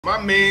my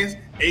man's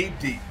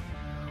AD.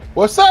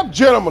 What's up,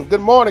 gentlemen?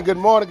 Good morning, good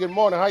morning, good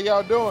morning. How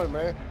y'all doing,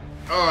 man?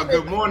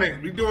 Good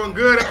morning. We doing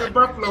good up in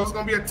Buffalo. It's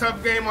gonna be a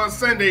tough game on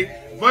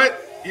Sunday,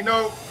 but you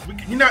know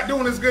you're not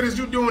doing as good as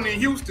you're doing in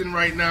Houston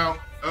right now.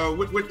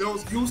 With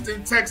those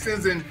Houston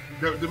Texans and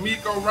the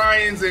D'Amico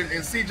Ryans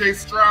and C.J.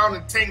 Stroud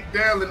and Tank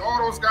Dell and all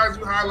those guys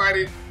you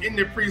highlighted in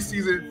the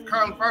preseason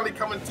finally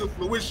coming to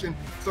fruition.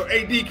 So,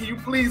 AD, can you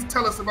please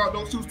tell us about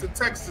those Houston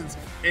Texans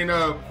and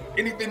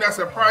anything that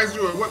surprised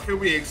you, or what can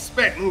we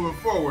expect moving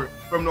forward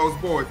from those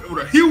boys? It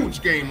was a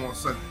huge game on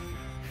Sunday.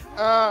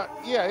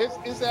 Yeah,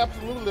 it's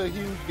absolutely a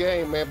huge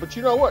game, man. But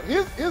you know what?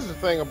 Here's the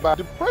thing about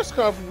the press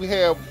conference we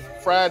have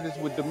Fridays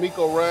with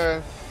D'Amico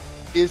Ryan.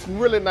 It's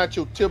really not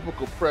your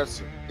typical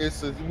presser.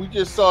 We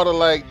just sort of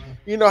like,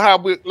 you know how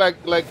we like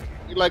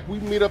we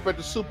meet up at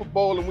the Super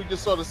Bowl and we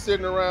just sort of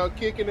sitting around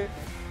kicking it.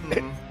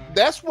 Mm-hmm.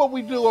 That's what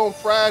we do on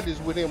Fridays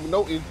with him.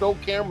 No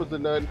cameras or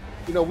nothing.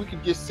 You know, we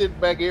can just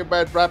sit back,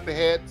 everybody drop their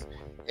hats,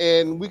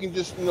 and we can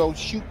just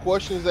shoot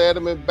questions at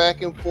him and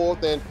back and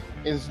forth, and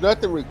it's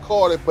nothing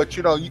recorded. But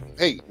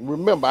hey,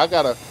 remember,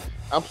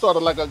 I'm sort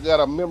of like I got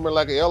a memory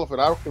like an elephant.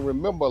 I can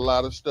remember a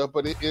lot of stuff,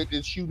 but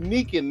it's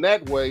unique in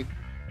that way.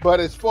 But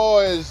as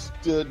far as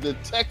the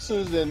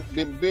Texans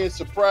and being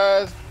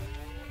surprised,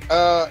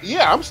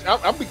 yeah,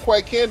 I'll be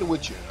quite candid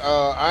with you.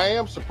 I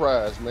am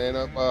surprised, man.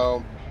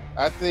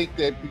 I think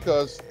that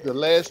because the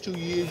last 2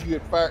 years you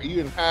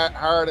had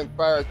hired and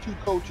fired two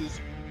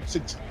coaches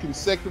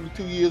consecutively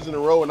 2 years in a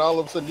row, and all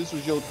of a sudden this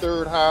was your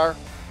third hire.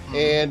 Mm-hmm.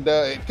 And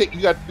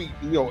you got to be,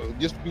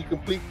 just to be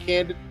complete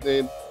candid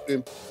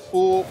and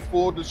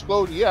full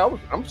disclosure. Yeah,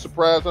 I'm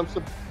surprised.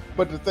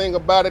 But the thing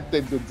about it,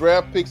 the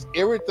draft picks,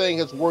 everything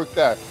has worked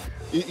out.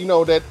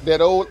 That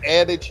old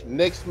adage,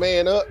 next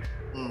man up.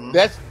 Mm-hmm.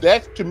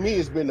 That to me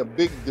has been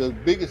the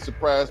biggest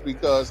surprise,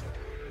 because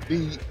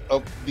the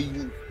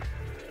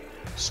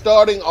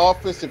starting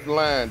offensive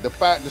line,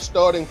 the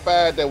starting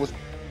five that was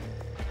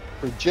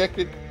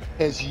projected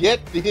has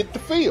yet to hit the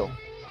field.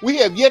 We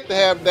have yet to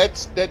have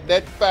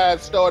that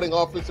five starting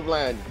offensive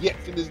line yet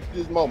to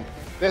this moment.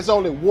 There's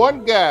only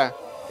one guy.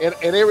 And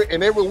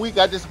every week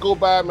I just go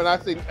by him and I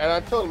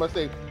told him, I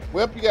say,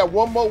 well, if you got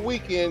one more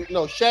weekend,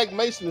 Shaq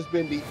Mason has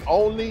been the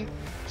only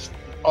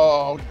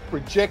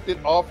projected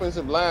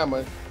offensive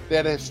lineman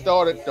that has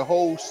started the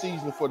whole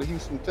season for the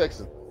Houston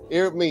Texans.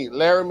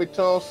 Larry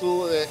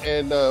Matunsil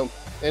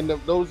and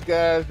those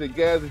guys, the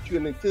guys that you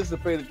had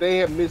anticipated, they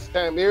have missed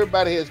time.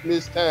 Everybody has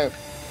missed time.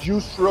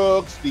 Juice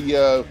Scruggs,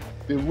 the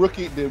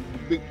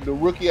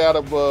rookie out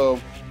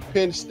of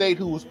Penn State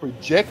who was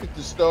projected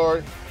to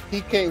start. He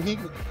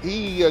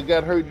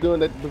got hurt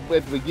at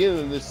the beginning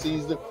of this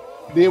season.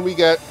 Then we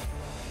got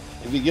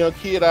the young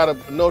kid out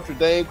of Notre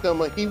Dame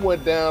coming. He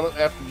went down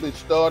after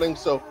starting.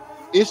 So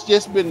it's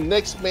just been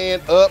next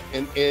man up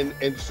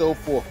and so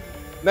forth.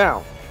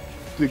 Now,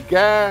 the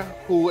guy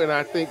who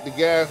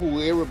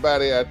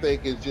everybody I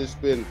think has just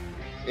been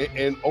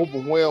and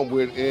overwhelmed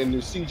with, and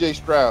is C.J.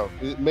 Stroud.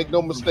 Make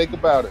no mistake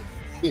about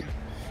it.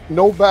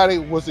 Nobody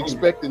was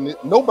expecting it.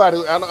 I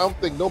don't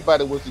think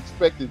nobody was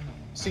expecting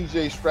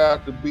C.J.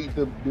 Stroud to be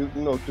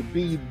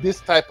this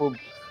type of,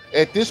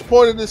 at this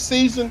point of the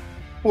season,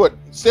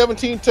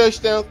 17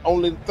 touchdowns,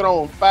 only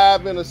thrown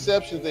 5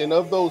 interceptions, and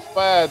of those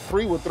 5,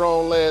 3 were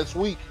thrown last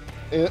week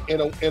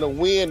in a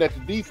win that the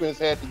defense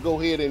had to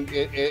go ahead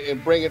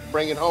and bring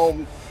it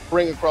home,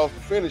 bring it across the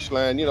finish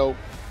line.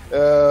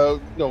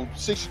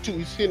 62.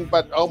 He's hitting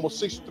about almost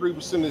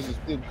 63% of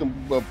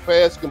his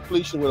pass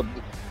completion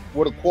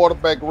with a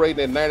quarterback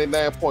rating at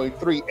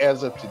 99.3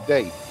 as of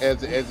today,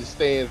 as it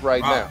stands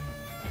right now.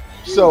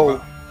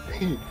 So,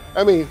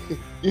 I mean,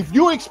 if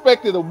you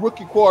expected a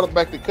rookie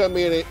quarterback to come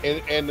in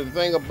and the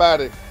thing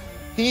about it,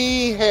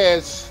 he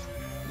has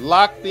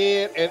locked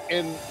in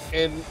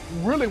and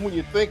really when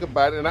you think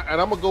about it, and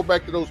I'm gonna go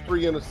back to those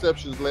 3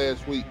 interceptions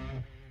last week.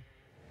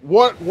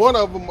 One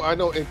of them I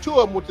know, and 2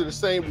 of them went to the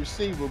same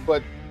receiver,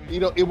 but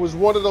it was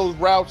one of those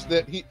routes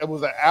that it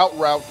was an out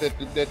route that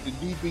the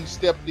DB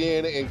stepped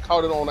in and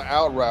caught it on the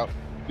out route.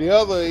 The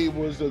other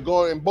was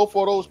going, and both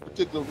of those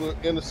particular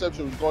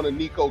interceptions was going to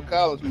Nico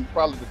Collins, who's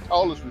probably the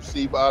tallest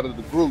receiver out of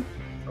the group.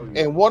 Oh,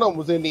 yeah. And one of them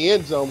was in the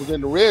end zone, was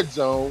in the red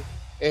zone.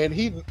 And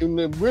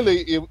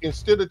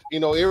instead of,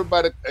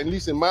 everybody, at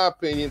least in my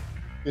opinion,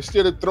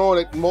 instead of throwing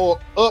it more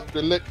up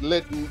to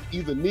letting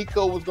either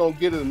Nico was going to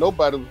get it or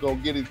nobody was going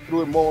to get it,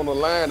 threw it more on the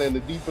line, and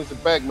the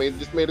defensive back made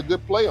a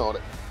good play on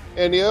it.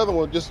 And the other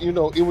one just, it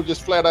was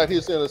just flat out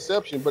his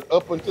interception. But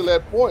up until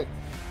that point,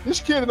 this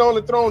kid had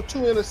only thrown 2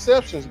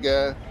 interceptions,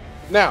 guys.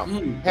 Now,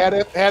 had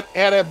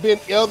there been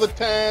other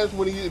times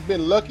when he had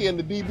been lucky and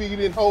the DB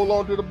didn't hold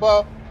on to the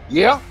ball?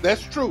 Yeah,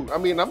 that's true. I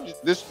mean, I'm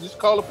just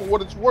call it for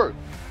what it's worth.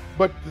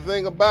 But the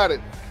thing about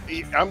it,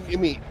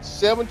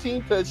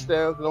 17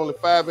 touchdowns and only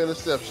 5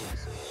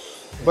 interceptions.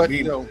 But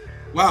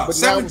wow,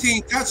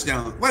 17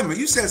 touchdowns. Wait a minute,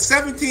 you said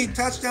 17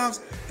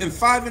 touchdowns and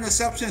 5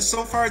 interceptions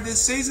so far this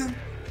season?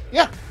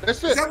 Yeah,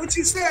 that's it. Is that what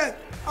you said?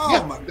 Oh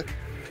yeah. My God.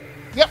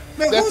 Yep.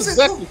 Man,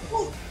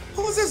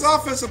 who's this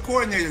offensive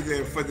coordinator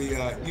there for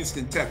the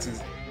Houston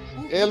Texans?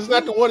 And it's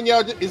not the one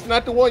y'all. It's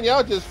not the one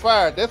y'all just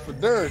fired. That's for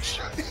darn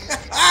sure.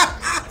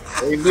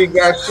 Hey, we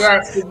got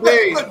shots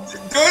today.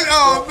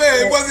 Oh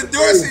man, it wasn't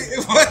Dorsey.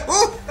 It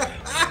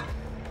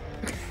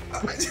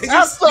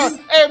was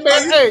Hey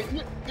man, hey,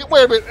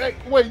 wait a minute. Hey,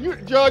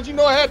 wait, George, you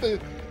know I had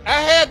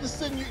to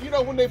send you. You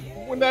know when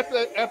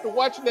after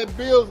watching that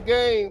Bills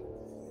game,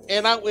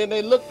 and when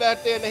they looked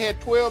out there and they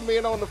had 12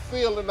 men on the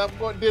field, and I'm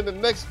going. Then the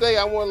next day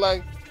I went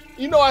like,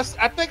 you know, I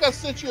think I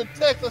sent you a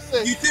text. I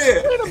said, you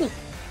did. Wait a minute.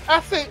 I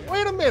said,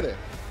 wait a minute.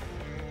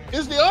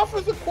 Is the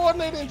offensive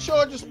coordinator in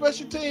charge of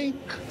special team?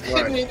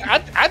 Right. I mean,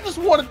 I just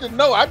wanted to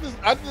know. I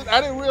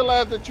didn't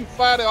realize that you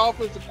fired the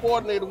offensive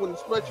coordinator when the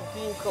special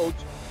team coach.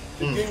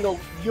 You know,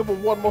 give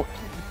him one more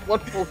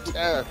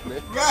time,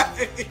 man.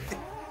 Right.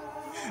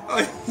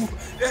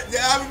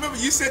 I remember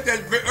you said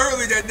that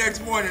early that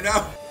next morning.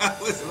 I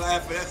was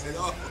laughing. I said,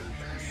 "Oh,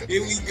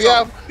 here we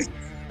go."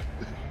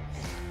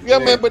 Yeah,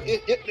 man. But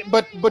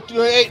you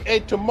know,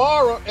 hey,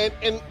 tomorrow,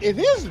 and it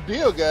is the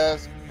deal,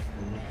 guys.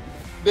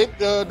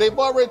 They've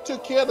already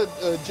took care of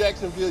the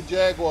Jacksonville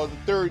Jaguars, the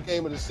third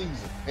game of the season,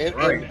 and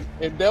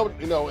that,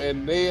 you know,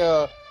 and they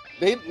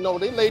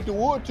laid the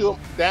wood to them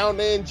down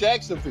there in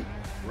Jacksonville.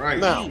 Right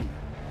now,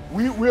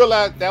 we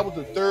realized that was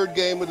the third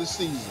game of the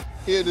season.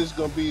 Here, this is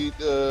going to be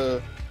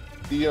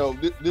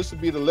this will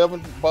be the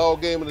 11th ball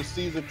game of the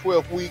season,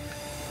 12th week.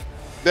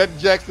 That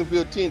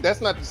Jacksonville team, that's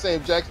not the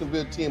same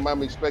Jacksonville team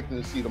I'm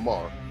expecting to see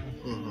tomorrow.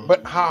 Mm-hmm.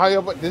 But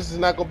however, this is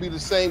not going to be the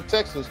same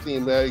Texans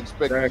team that I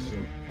expect.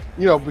 Exactly.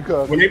 You know,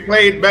 because when they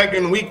played back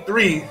in week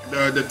 3,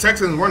 the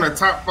Texans were a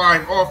top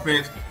 5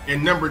 offense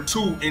and number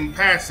 2 in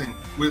passing,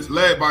 was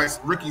led by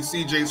rookie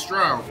C.J.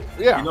 Stroud.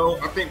 Yeah. You know,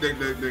 I think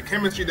the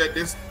chemistry that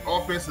this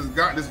offense has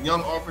got, this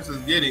young offense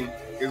is getting,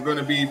 is going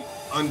to be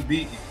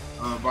unbeaten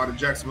by the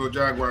Jacksonville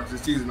Jaguars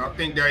this season. I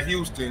think that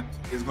Houston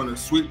is going to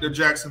sweep the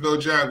Jacksonville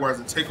Jaguars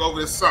and take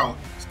over the South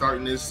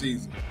starting this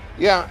season.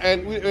 Yeah,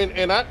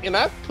 and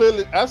I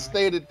clearly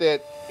stated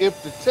that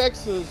if the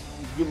Texans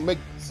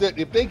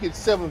if they get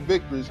 7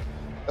 victories,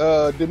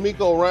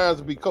 DeMeco Ryans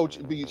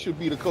should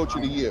be the coach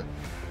of the year.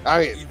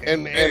 I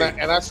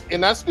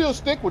still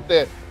stick with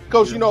that,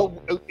 Coach. You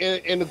know,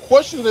 and the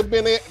questions have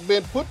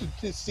been put to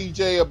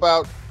CJ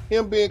about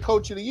him being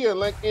coach of the year,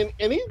 and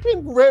he's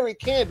been very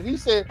candid. He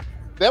said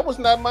that was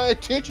not my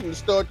intention to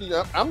start the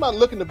year. I'm not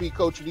looking to be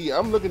coach of the year.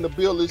 I'm looking to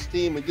build this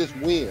team and just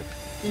win.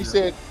 He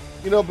said,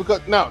 you know, because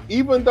now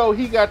even though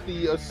he got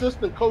the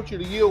assistant coach of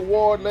the year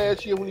award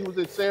last year when he was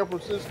in San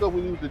Francisco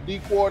when he was the D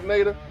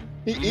coordinator,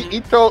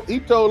 he told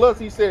us,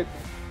 he said,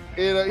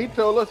 yeah,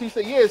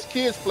 his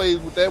kids plays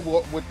with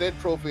that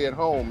trophy at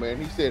home, man.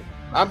 He said,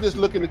 I'm just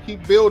looking to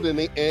keep building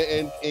it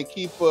and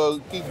keep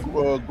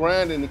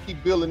grinding and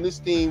keep building this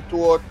team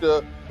toward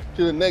to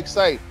the next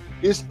site.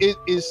 It's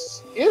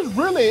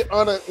really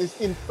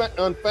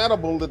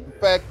unfathomable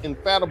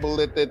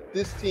that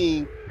this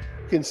team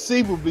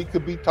conceivably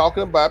could be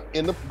talking about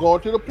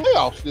going to the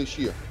playoffs this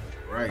year.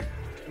 Right.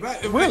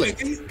 Really?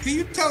 Can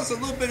you tell us a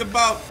little bit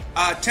about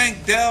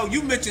Tank Dell?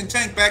 You mentioned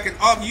Tank back in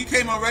August. You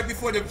came on right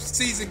before the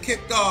season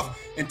kicked off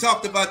and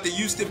talked about the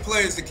Houston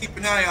players to keep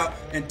an eye out.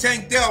 And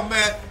Tank Dell,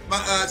 man,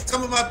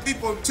 some of my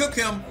people took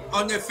him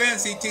on their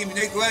fantasy team, and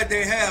they're glad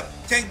they have.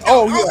 Tank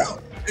Dell also,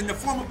 and the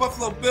former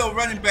Buffalo Bill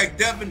running back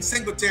Devin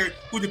Singletary,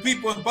 who the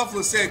people in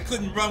Buffalo said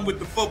couldn't run with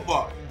the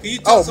football. Can you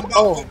tell us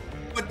about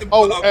what the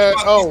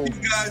these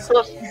guys?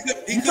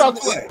 He couldn't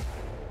play.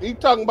 He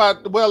talking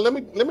about, well, let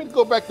me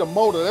go back to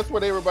Motor. That's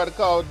what everybody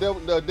call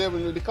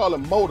Devin. They call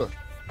him Motor,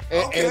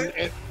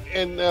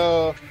 and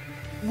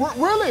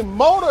really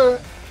Motor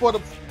for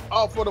the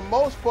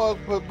most part,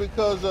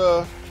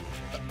 because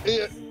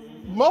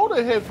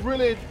Motor has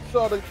really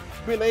sort of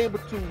been able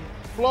to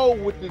flow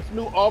with this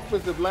new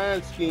offensive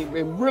line scheme,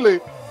 and really,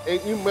 and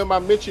you remember I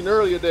mentioned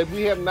earlier that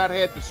we have not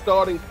had the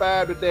starting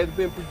 5 that has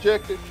been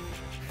projected.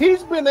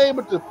 He's been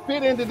able to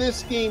fit into this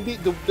scheme.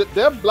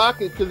 They're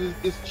blocking because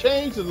it's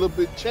changed a little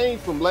bit,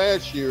 changed from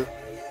last year.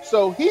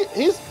 So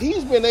he's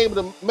been able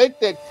to make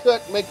that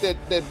cut, make that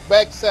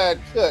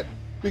backside cut.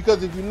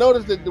 Because if you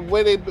notice that the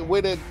way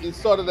it's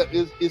sort of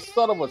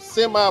a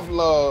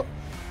semi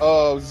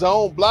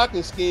zone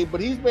blocking scheme,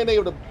 but he's been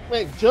able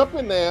to jump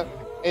in there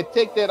and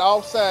take that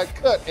offside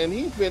cut, and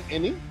he's been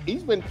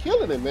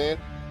killing it, man.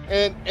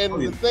 And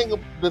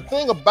the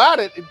thing about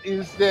it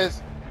is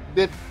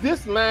that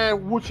this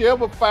line,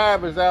 whichever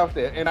 5 is out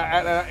there,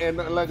 and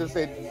like I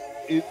said,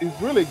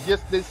 it's really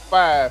just this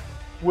 5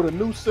 with a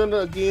new center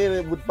again.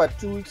 And about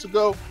 2 weeks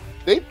ago,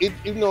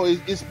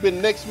 it's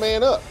been next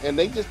man up, and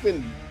they just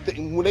been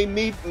when they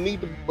need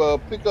to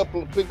pick up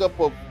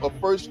a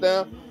first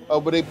down,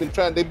 but they've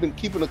been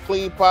keeping a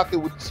clean pocket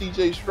with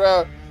C.J.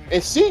 Stroud.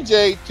 And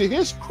C.J., to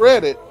his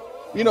credit,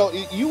 you know,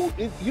 you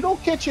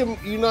don't catch him.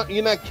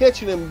 You're not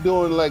catching him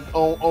doing like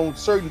on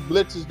certain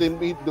blitzes.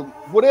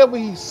 Whatever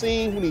he's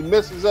seen when he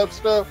messes up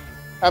stuff.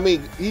 I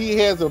mean, he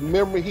has a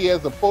memory. He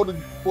has a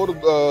photographic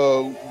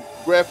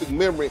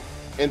memory,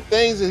 and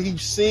things that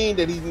he's seen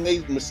that he's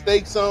made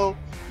mistakes on.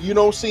 You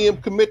don't see him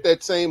commit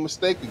that same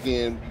mistake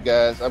again,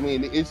 guys. I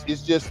mean, it's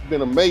just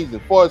been amazing.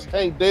 As far as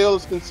Tank Dell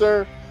is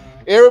concerned,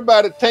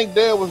 everybody, Tank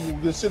Dell was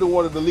considered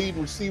one of the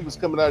leading receivers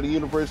coming out of the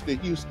University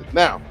of Houston.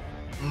 Now,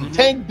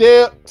 Tank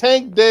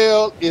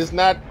Dell is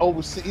not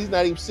over. He's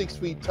not even 6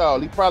 feet tall.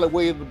 He probably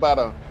weighs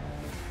about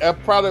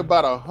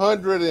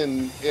 100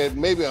 and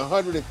maybe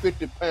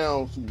 150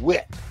 pounds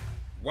wet.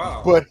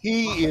 Wow! But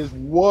he is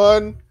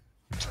one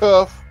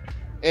tough,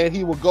 and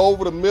he will go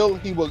over the middle.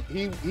 He will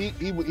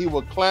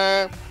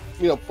climb.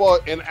 You know,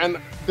 and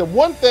the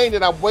one thing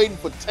that I'm waiting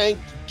for Tank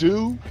to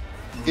do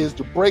is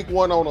to break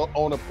one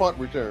on a punt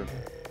return.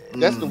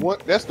 That's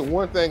the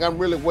one thing I'm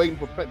really waiting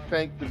for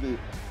Tank to do,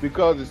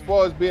 because as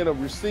far as being a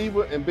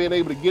receiver and being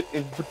able to get,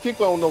 in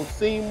particular on those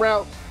seam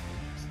routes,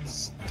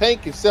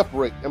 Tank can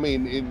separate. I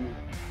mean,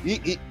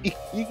 he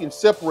can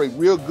separate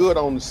real good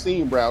on the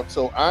seam route.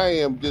 So I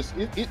am just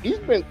he's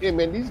been. I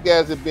mean, these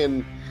guys have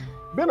been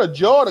a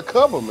joy to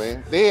cover,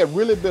 man. They have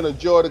really been a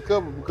joy to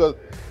cover, because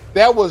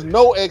there was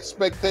no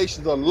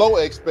expectations or low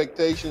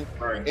expectations,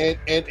 right.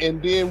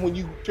 And then when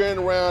you turn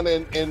around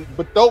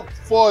but though,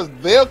 as far as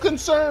they're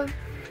concerned,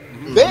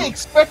 they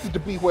expected to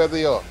be where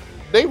they are.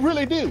 They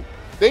really do.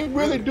 They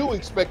really do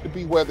expect to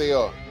be where they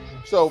are.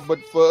 So, but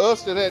for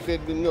us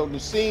to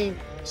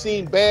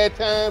seen bad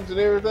times and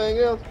everything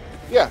else,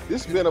 yeah,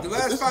 this has been a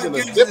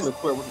definitely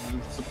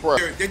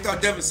surprise. They thought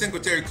Devin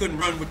Singletary couldn't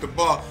run with the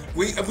ball.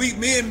 Me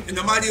and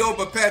the mighty old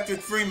Patrick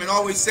Freeman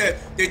always said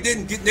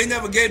they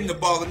never gave him the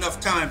ball enough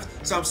times.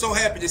 So I'm so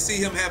happy to see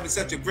him having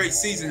such a great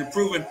season and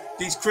proving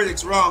these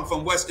critics wrong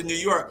from Western New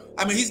York.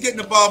 I mean, he's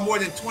getting the ball more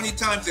than 20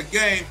 times a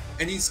game,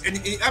 and he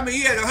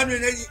had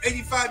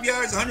 185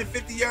 yards,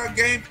 150-yard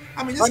game.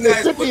 I mean, this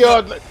guy's 150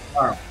 yards.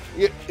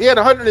 He had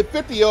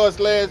 150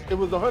 yards last. It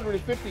was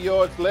 150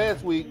 yards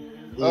last week.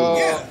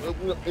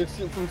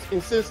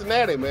 In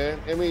Cincinnati, man.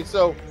 I mean,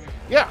 so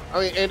yeah, I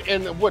mean,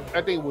 and what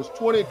I think it was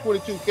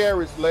 22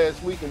 carries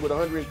last week and with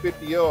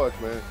 150 yards,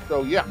 man.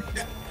 So yeah.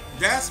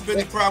 That's been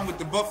the problem with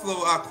the Buffalo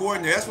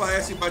coordinator. That's why I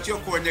asked you about your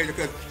coordinator,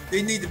 because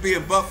they need to be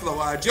in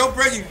Buffalo. Joe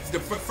Brady, the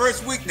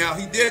first week now,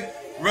 he did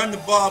run the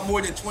ball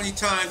more than 20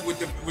 times with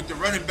the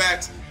running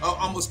backs,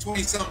 almost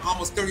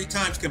 30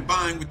 times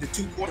combined with the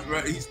two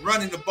quarterbacks. He's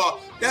running the ball.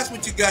 That's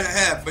what you got to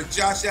have. But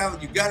Josh Allen,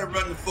 you got to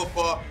run the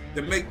football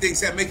to make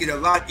it a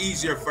lot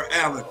easier for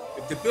Allen.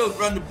 If the Bills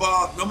run the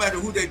ball, no matter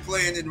who they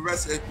play in the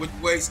rest of the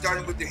way,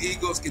 starting with the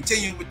Eagles,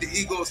 continuing with the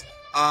Eagles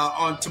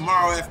on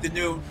tomorrow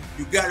afternoon,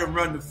 you got to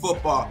run the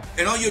football.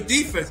 And on your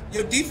defense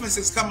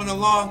is coming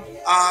along.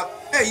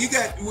 Hey, you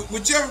got,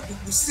 with your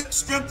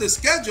strength of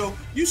schedule,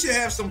 you should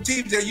have some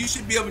teams that you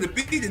should be able to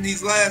beat in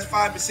these last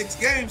 5 or 6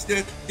 games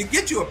to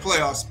get you a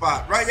playoff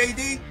spot, right,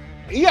 AD?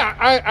 Yeah,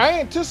 I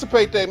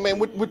anticipate that, man.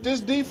 With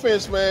this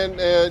defense, man,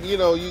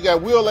 you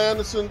got Will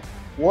Anderson,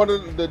 one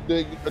of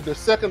the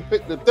second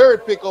pick, the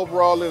third pick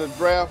overall in the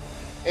draft,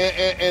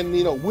 and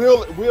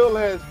Will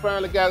has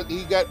finally got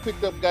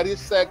his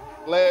sack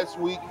last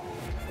week,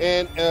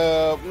 and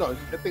I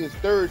think his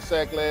third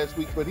sack last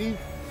week, but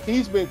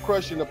he's been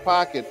crushing the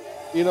pocket.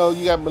 You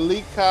got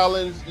Malik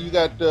Collins, you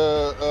got you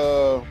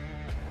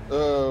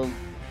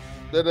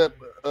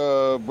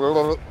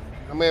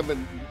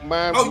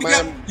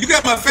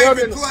got my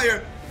favorite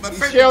player. My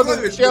favorite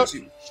player is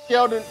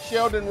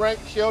Sheldon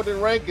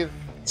Rankins.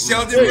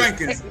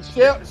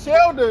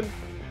 Sheldon,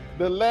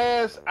 the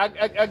last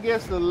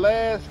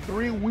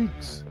 3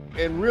 weeks,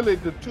 and really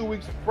the 2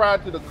 weeks prior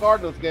to the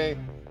Cardinals game,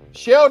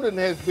 Sheldon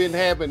has been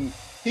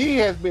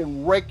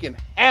wreaking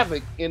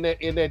havoc in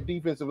that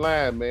defensive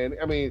line, man.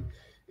 I mean,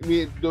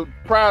 the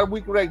prior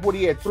week, what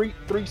he had three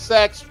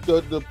sacks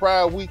the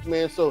prior week,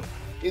 man. So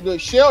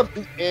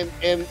Sheldon and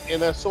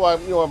so I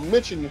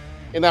mentioned,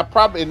 and I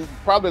probably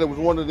that was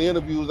one of the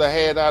interviews I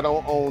had out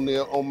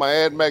on my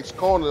Ad Max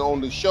Corner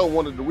on the show,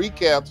 one of the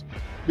recaps,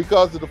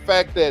 because of the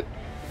fact that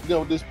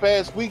this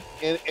past week,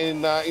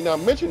 and I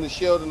mentioned to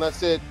Sheldon, I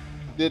said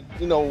that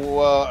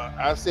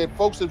I said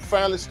folks have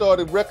finally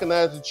started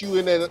recognizing that you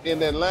in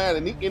that line,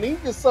 and he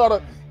just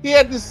he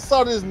had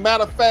this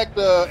matter of fact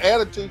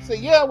attitude. He said,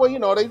 yeah,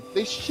 well,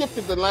 they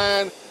shifted the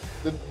line,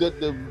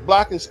 the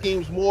blocking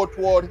schemes more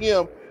toward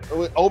him,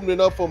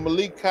 opening up for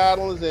Malik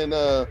Collins and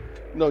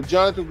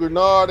Jonathan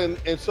Grenard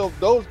and so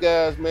those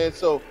guys, man.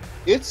 So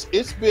it's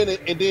been,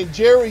 and then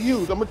Jerry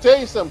Hughes. I'm gonna tell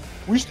you something.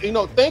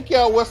 Thank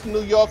y'all Western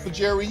New York for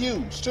Jerry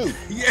Hughes too,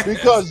 yes.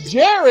 Because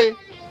Jerry,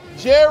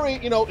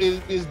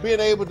 is being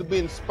able to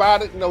be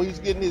spotted. He's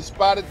getting his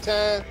spotted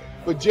time.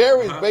 But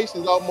Jerry is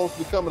basically almost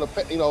becoming a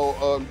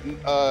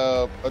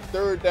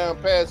third down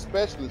pass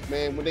specialist,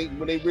 man. When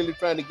they really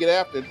trying to get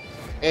after it.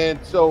 And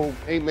so,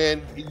 hey,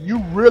 man,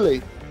 you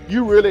really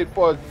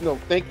for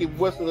thank you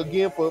Western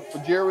again for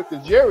Jerry,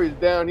 because Jerry is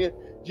down here.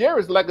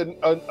 Jerry's like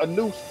a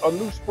new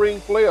spring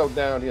player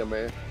down here,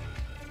 man.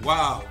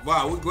 Wow,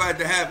 we're glad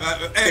to have.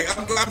 Hey,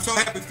 I'm so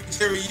happy for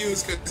Jerry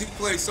Hughes, because he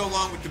played so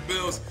long with the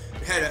Bills,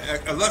 had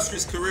an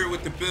illustrious career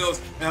with the Bills,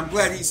 and I'm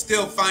glad he's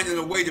still finding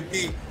a way to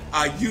be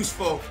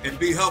useful and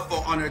be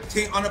helpful on a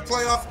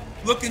playoff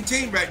looking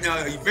team right now,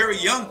 a very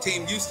young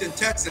team, Houston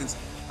Texans.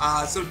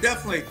 So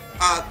definitely,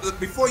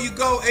 before you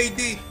go,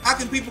 AD, how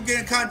can people get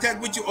in contact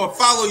with you or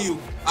follow you?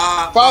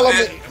 Follow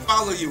me.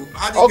 Follow you.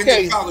 How can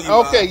they follow you?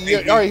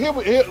 Okay. All right.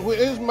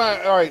 Here's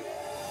my. All right.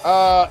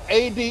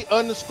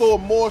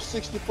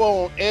 AD_more64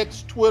 on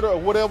X, Twitter, or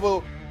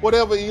whatever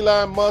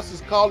Elon Musk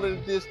is calling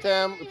it this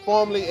time.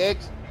 Formerly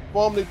X,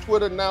 formerly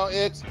Twitter, now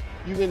X.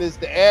 It's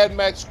the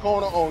AdMax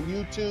Corner on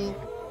YouTube.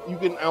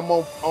 I'm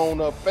on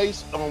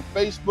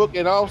Facebook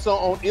and also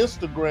on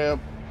Instagram.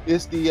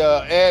 It's the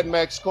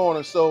AdMax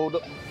Corner.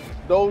 So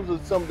those are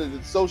some of the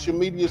social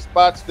media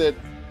spots that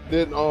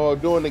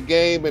during the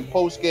game and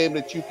post game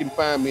that you can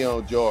find me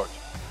on, George.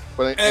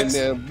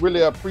 And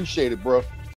really appreciate it, bro.